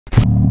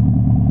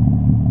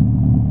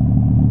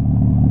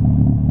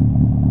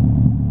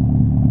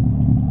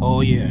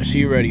Oh yeah,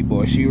 she ready,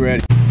 boy, she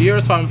ready. Yo,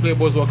 Spotting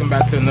Playboys, welcome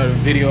back to another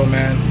video,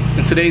 man.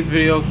 In today's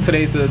video,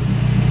 today's the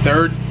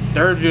third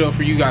video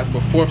for you guys, but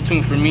fourth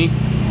tune for me.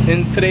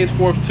 In today's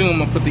fourth tune, I'm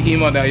gonna put the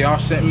email that y'all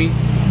sent me.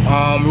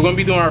 We're gonna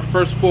be doing our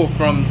first pull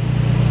from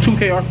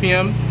 2K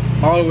RPM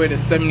all the way to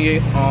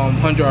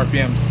 7,800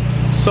 RPMs.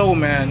 So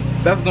man,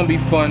 that's gonna be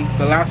fun.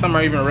 The last time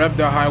I even revved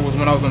that high was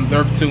when I was on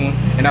Derv Tune,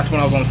 and that's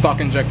when I was on stock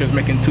injectors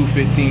making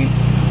 215.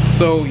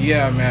 So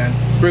yeah, man,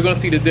 we're gonna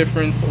see the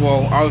difference.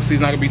 Well, obviously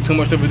it's not gonna be too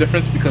much of a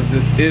difference because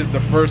this is the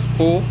first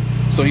pull,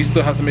 so he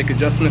still has to make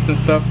adjustments and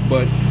stuff,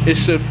 but it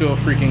should feel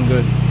freaking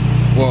good.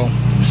 Well,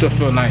 it should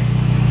feel nice.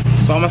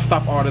 So I'm gonna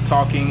stop all the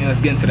talking and let's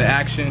get into the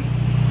action.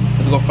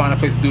 Let's go find a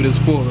place to do this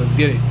pull. Let's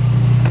get it.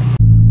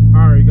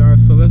 Alright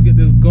guys, so let's get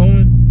this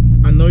going.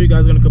 I know you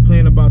guys are gonna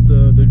complain about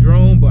the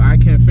drone, but I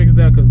can't fix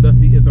that because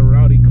Dusty is a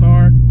rowdy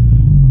car.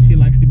 She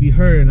likes to be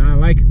heard, and I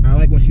like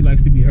when she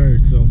likes to be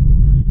heard. So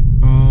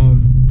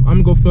I'm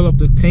gonna go fill up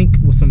the tank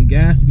with some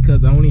gas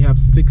because I only have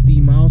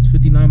 60 miles,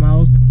 59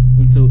 miles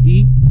until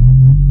E.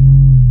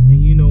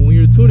 And you know, when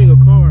you're tuning a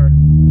car,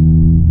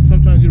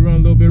 sometimes you run a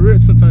little bit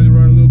rich, sometimes you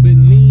run a little bit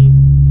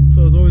lean.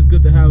 So it's always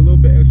good to have a little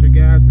bit extra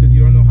gas because you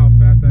don't know how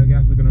fast that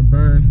gas is gonna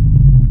burn.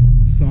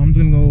 So I'm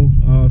just gonna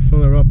go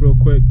fill her up real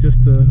quick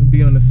just to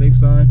be on the safe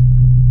side,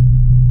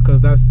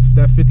 because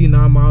that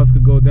 59 miles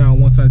could go down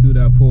once I do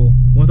that pull.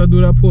 Once I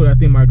do that pull, that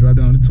thing might drop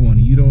down to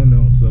 20. You don't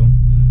know. So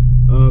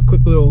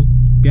quick little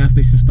gas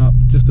station stop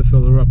just to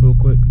fill her up real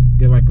quick,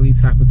 get like at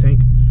least half a tank,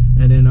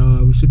 and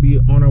then we should be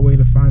on our way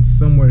to find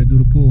somewhere to do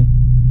the pull.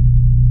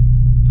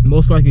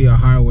 Most likely a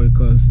highway,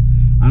 because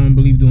I don't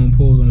believe doing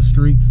pulls on the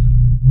streets.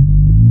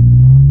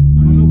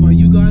 I don't know about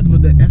you guys,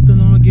 but the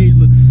ethanol gauge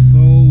looks so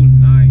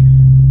nice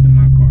in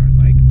my car.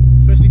 Like,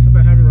 especially since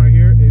I have it right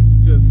here,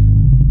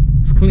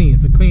 it's clean.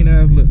 It's a clean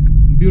ass look.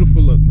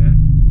 Beautiful look, man.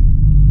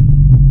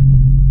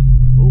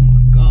 Oh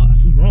my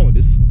gosh, what's wrong with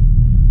this?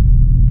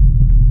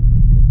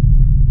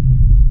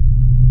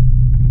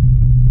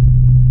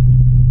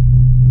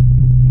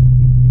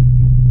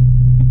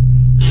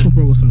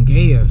 Pumper with some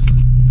gas.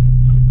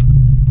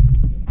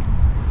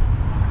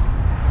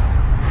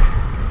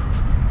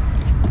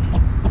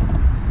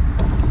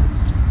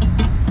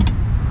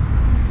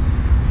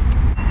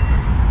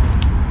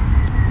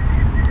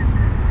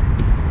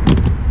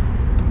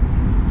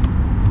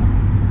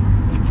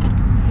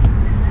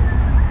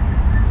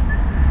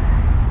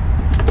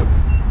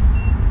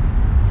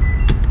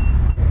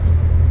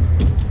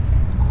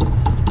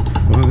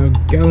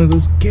 Gallons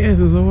of gas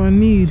is all I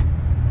need.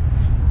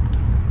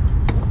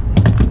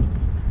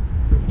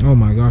 Oh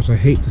my gosh, I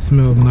hate the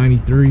smell of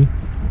 93.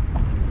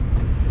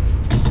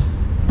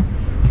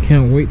 I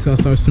can't wait till I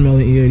start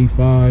smelling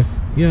E85.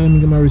 Yeah, let me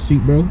get my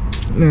receipt, bro.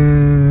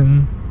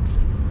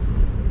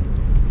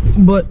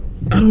 But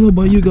I don't know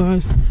about you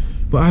guys,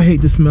 but I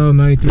hate the smell of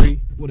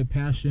 93 with a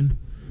passion.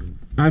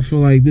 I feel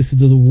like this is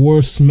the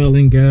worst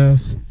smelling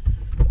gas.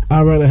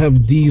 I'd rather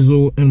have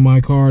diesel in my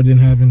car than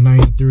having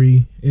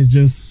 93. It's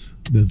just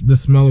the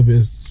smell of it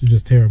is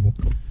just terrible.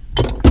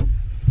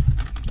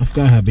 I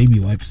forgot I have baby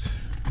wipes.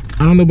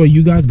 I don't know about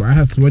you guys, but I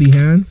have sweaty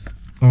hands.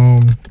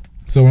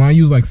 So when I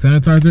use like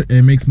sanitizer,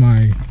 it makes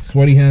my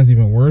sweaty hands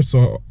even worse.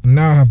 So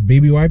now I have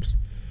baby wipes.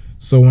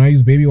 So when I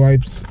use baby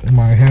wipes,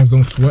 my hands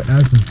don't sweat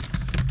as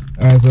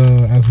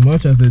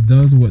much as it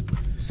does with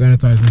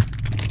sanitizer.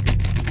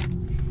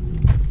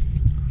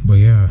 But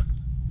yeah,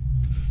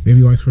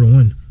 baby wipes for the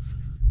win.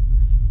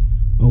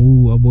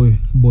 Oh, our boy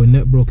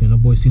net broken. Our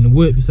boy seen the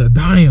whip. He said,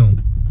 "Damn."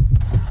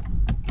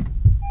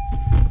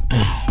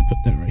 Put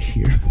that right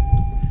here.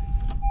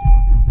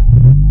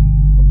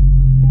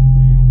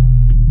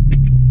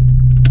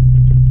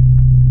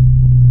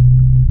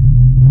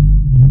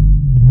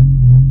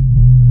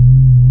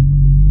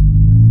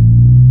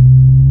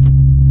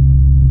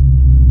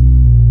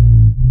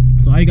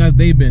 So how you guys'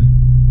 day been?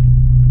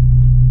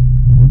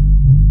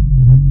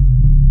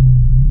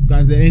 You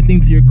guys did anything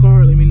to your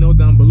car? Let me know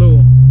down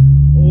below.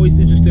 Always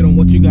interested on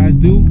what you guys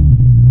do.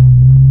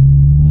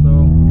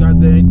 So if you guys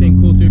did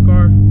anything cool to your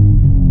car,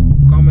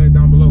 comment it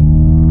down below.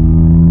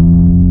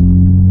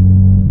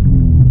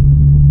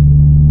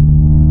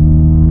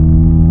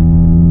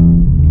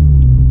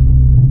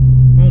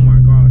 Oh my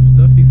gosh,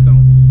 Dusty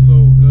sounds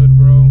so good,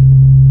 bro.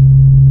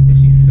 And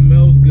she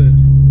smells good,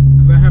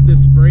 because I have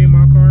this spray in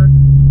my car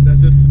that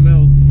just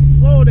smells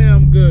so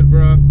damn good,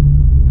 bro.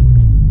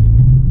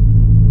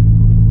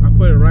 I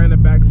put it right in the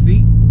back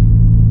seat,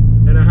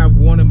 and I have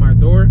one in my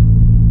door.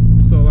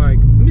 So like,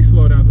 let me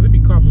slow down because there be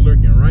cops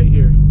lurking right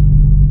here.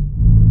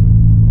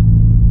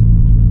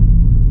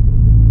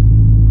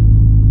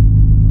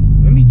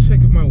 Let me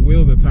check if my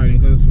wheels are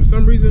tightening, because for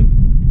some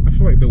reason I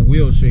feel like the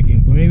wheel's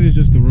shaking, but maybe it's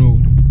just the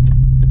road.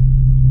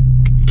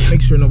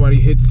 Make sure nobody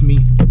hits me.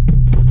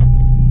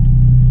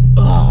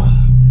 Ugh.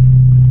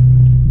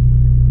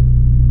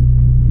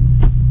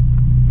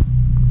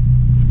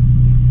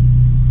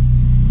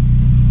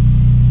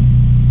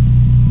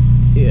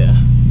 Yeah,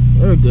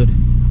 we're good.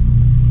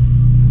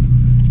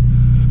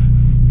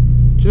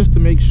 Just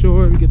to make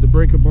sure we get the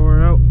breaker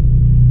bar out.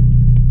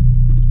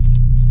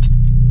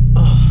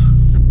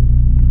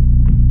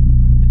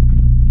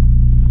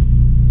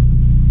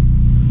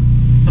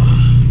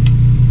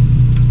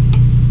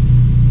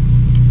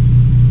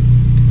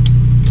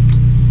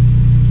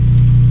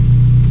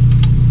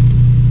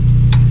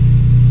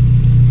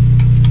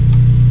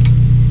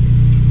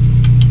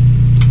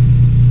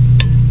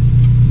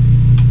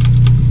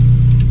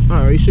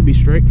 should be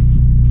straight.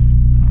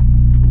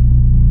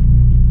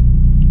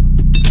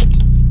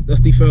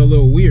 Dusty felt a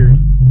little weird,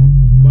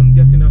 but I'm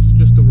guessing that's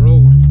just the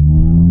road.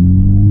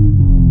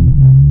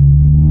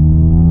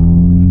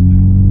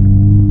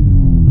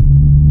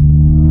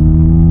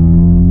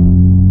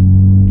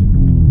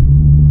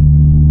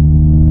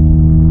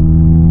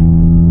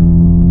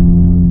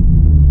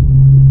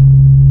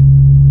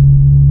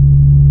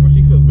 Well,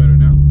 she feels better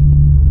now.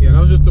 Yeah, that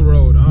was just the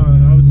road.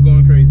 I was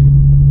going crazy.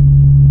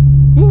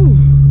 Whew.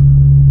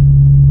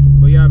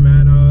 But yeah,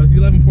 man, it's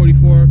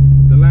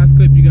 11:44. The last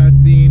clip you guys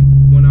seen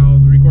when I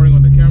was recording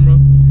on the camera,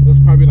 it was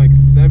probably like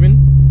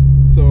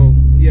 7. So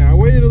yeah, I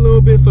waited a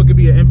little bit so it could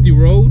be an empty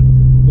road,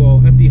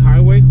 well, empty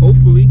highway,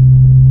 hopefully.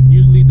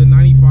 Usually the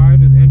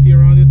 95 is empty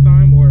around this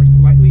time, or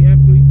slightly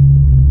empty.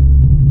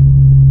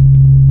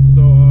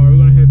 So we're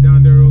gonna head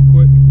down there real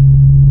quick,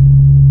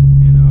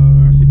 and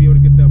I should be able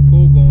to get that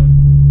pull going.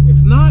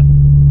 If not,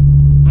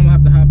 I'm gonna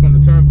have to hop on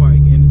the turnpike.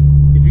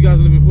 And if you guys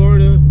live in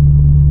Florida,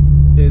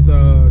 is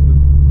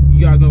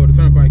you guys know what a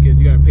turnpike is.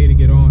 You gotta pay to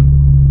get on.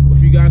 But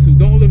for you guys who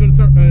don't live in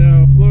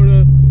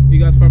Florida, you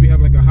guys probably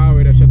have like a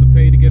highway that you have to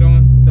pay to get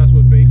on. That's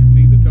what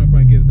basically the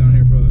turnpike is down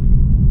here for us.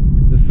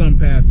 The Sun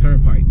Pass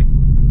Turnpike.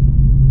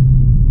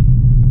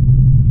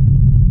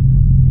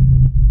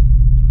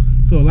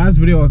 So last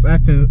video I was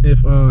asking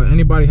if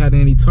anybody had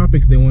any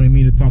topics they wanted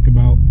me to talk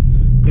about,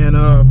 and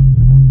a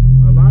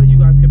lot of you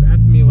guys kept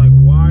asking me like,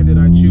 why did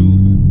I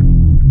choose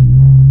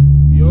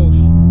Yosh,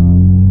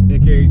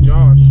 aka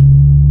Josh,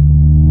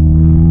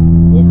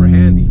 over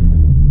Handy?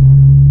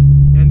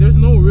 And there's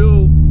no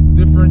real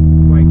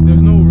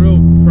there's no real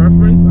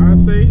preference, I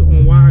say,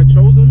 on why I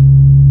chose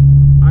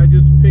him. I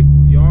just picked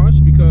Yosh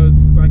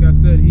because, like I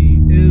said,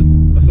 he is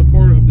a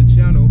supporter of the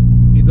channel.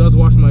 He does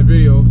watch my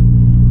videos.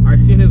 I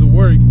seen his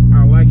work,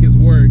 I like his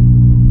work,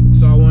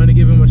 so I wanted to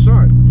give him a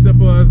shot.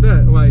 Simple as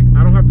that. Like,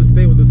 I don't have to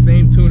stay with the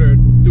same tuner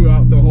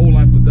throughout the whole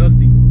life of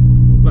Dusty.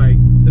 Like,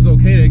 it's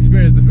okay to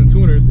experience different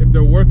tuners. If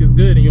their work is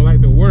good and you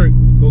like their work,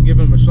 go give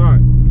them a shot.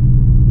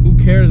 Who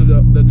cares if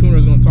the tuner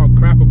is going to talk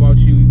crap about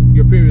you,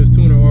 your previous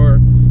tuner, or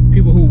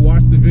people who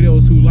watch the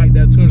videos who like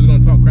that tuner is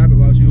going to talk crap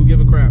about you? Who give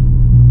a crap?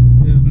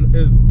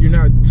 You're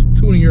not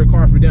tuning your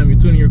car for them, you're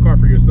tuning your car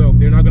for yourself.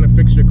 They're not going to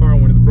fix your car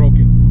when it's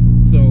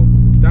broken. So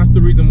that's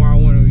the reason why I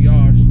wanted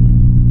Yosh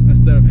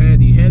instead of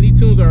Handy. Handy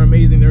tunes are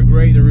amazing, they're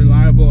great, they're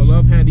reliable. I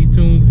love Handy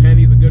tunes.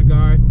 Handy's a good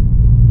guy.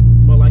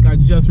 But like I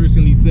just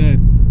recently said,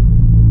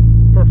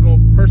 personal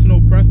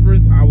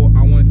preference, I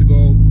wanted to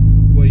go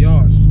with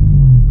Yosh.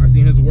 I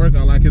seen his work,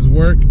 I like his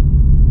work,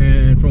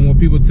 and from what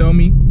people tell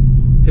me,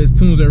 his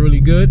tunes are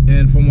really good,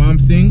 and from what I'm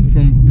seeing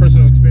from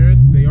personal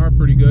experience, they are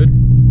pretty good.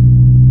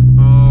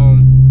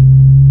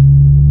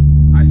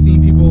 I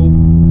seen people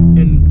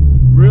in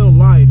real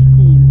life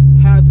who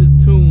has his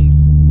tunes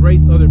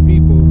race other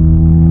people,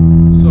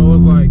 so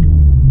it's like,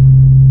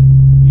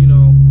 you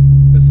know,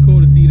 it's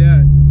cool to see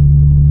that,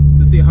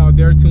 to see how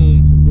their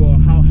tunes, well,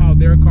 how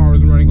their car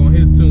is running on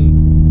his tunes.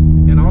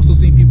 And I also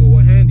seen people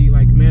with Handy,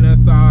 like Man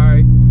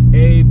SI,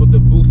 A, but the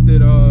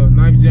boosted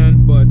knife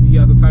gen, but he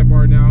has a Type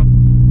R now.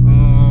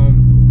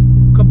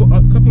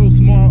 Couple of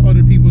small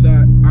other people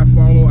that I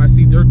follow, I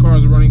see their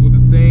cars running with the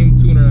same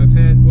tuner as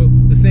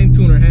the same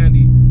tuner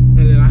Handy.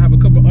 And then I have a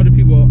couple other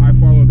people I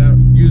follow that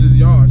uses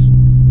Yosh.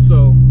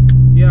 So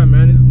yeah,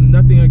 man, it's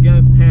nothing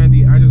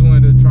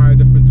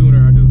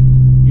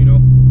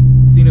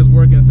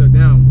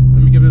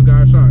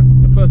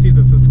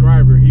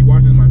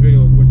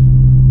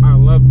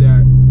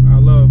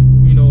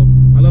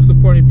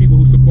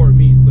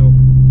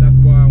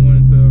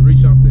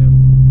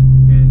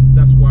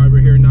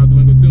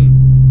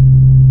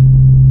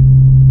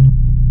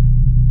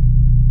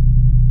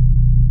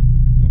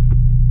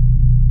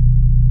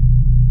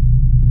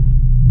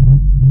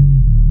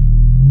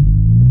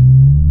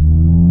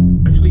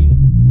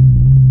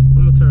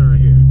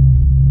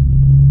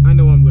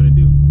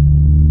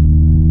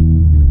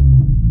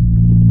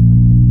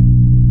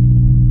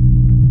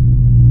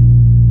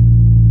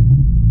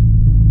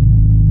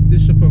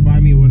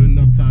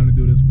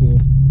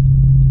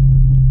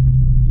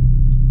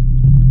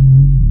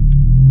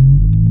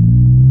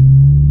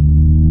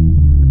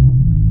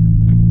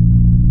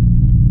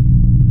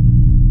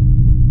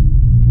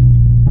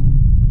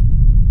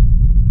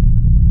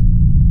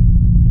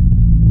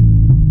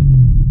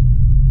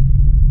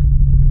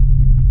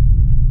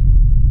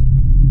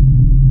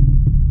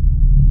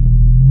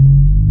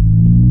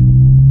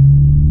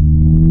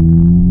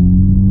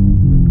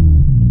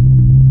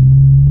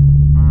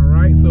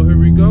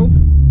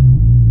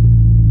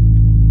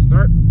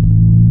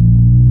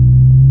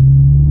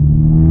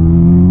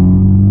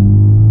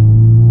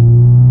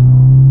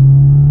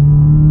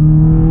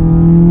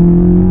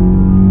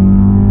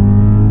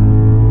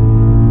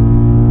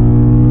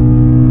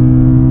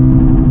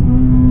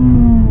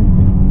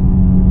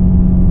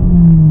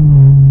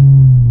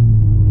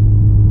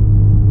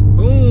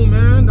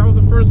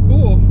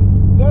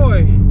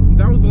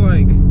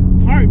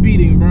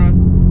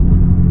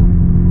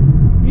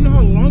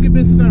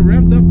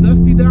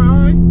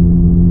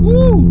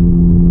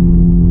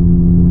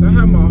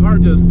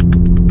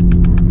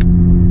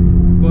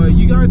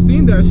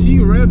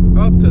revved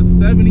up to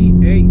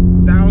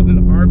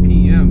 78,000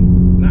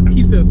 RPM. Not,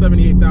 he said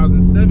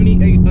 78,000,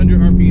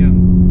 7,800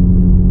 RPM.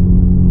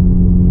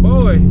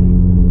 Boy,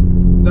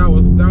 that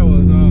was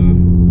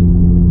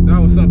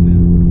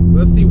something.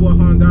 Let's see what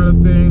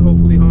Hondada's saying.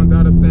 Hopefully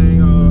Hondada's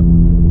saying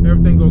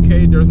everything's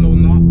okay. There's no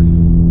knocks.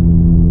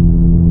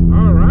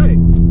 All right.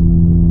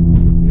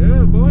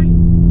 Yeah, boy.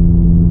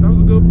 That was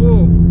a good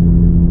pull.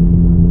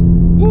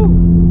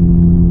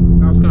 Woo.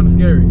 That was kind of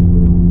scary.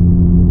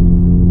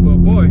 But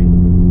boy,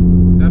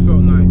 that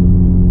felt nice.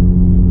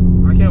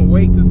 I can't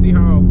wait to see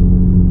how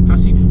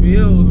she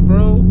feels,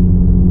 bro.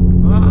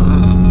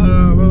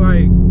 But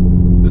like,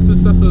 this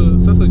is such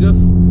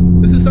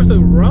a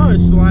rush.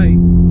 Like,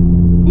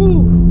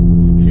 whoo.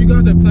 If you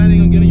guys are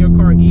planning on getting your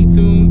car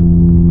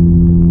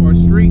e-tuned or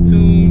street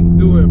tuned,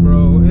 do it,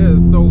 bro. It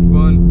is so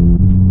fun.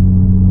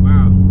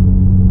 Wow.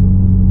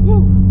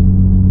 Woo.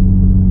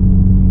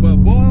 But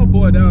boy, oh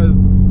boy, that was,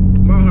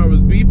 my heart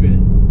was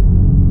beeping.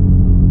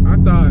 I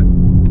thought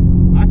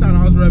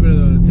I was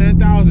revving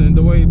 10,000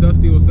 the way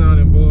Dusty was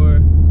sounding, boy.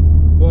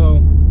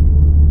 Well,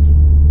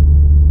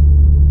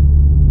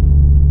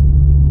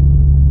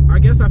 I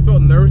guess I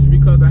felt nervous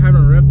because I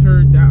haven't revved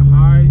her that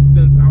high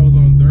since I was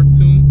on Durf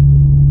Tune.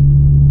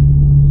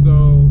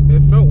 So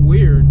it felt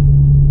weird.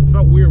 It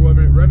felt weird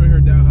revving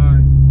her that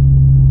high.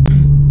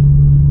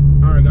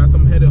 Alright guys,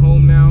 I'm headed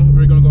home now.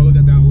 We're gonna go look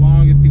at that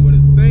log and see what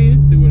it's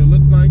saying, see what it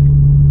looks like.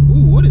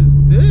 Ooh, what is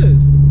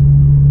this?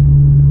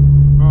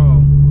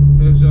 Oh,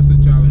 it's just a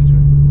Challenger.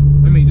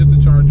 I mean, just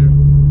a Charger.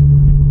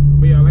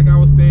 But yeah, like I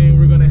was saying,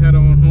 we're gonna head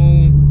on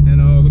home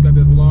and look at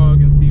this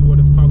log and see what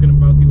it's talking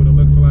about, see what it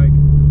looks like.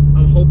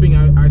 I'm hoping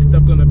I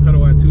stepped on the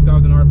pedal at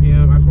 2,000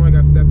 RPM. I feel like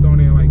I stepped on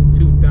it at like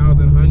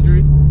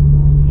 2,100,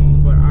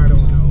 but I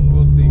don't know.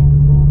 We'll see.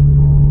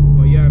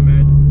 But yeah,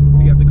 man,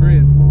 see you at the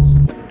crib.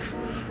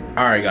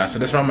 Alright guys, so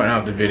this is where I'm gonna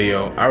end the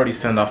video. I already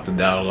sent off the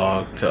data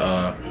log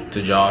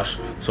to Josh,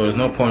 so there's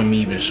no point in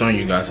me even showing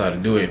you guys how to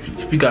do it.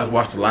 If you guys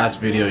watched the last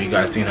video, you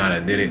guys seen how I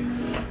did it.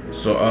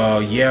 So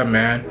yeah,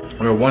 man,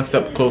 we're one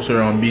step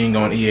closer on being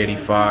on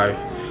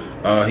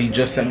E85. He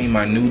just sent me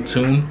my new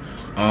tune.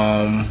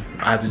 I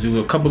had to do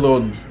a couple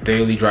little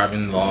daily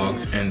driving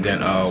logs and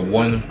then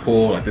one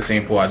pull, like the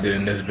same pull I did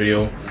in this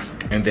video,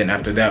 and then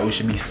after that we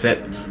should be set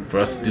for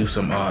us to do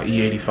some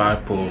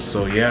E85 pulls.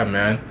 So yeah,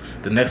 man,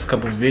 the next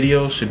couple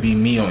videos should be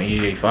me on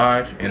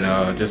E85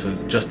 and just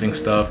adjusting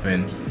stuff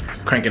and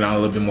cranking out a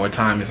little bit more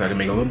time so I can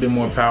make a little bit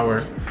more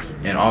power.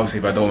 And obviously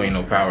if I don't make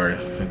no power,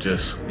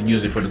 just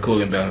use it for the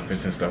cooling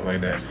benefits and stuff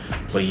like that.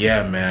 But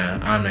yeah,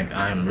 man,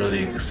 I'm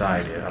really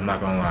excited. I'm not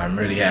gonna lie, I'm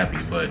really happy.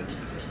 But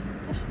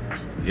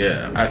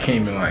yeah, I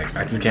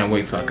just can't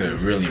wait so I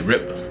could really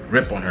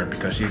rip on her,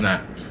 because she's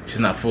not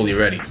fully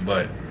ready,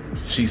 but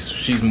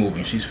she's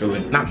moving. She's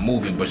feeling, not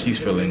moving, but she's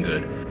feeling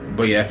good.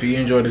 But yeah, if you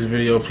enjoyed this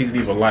video, please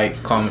leave a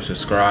like, comment,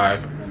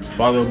 subscribe,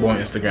 follow the boy on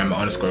Instagram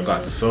at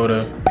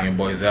 _GotTheSoda, and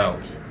boys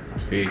out.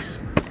 Peace.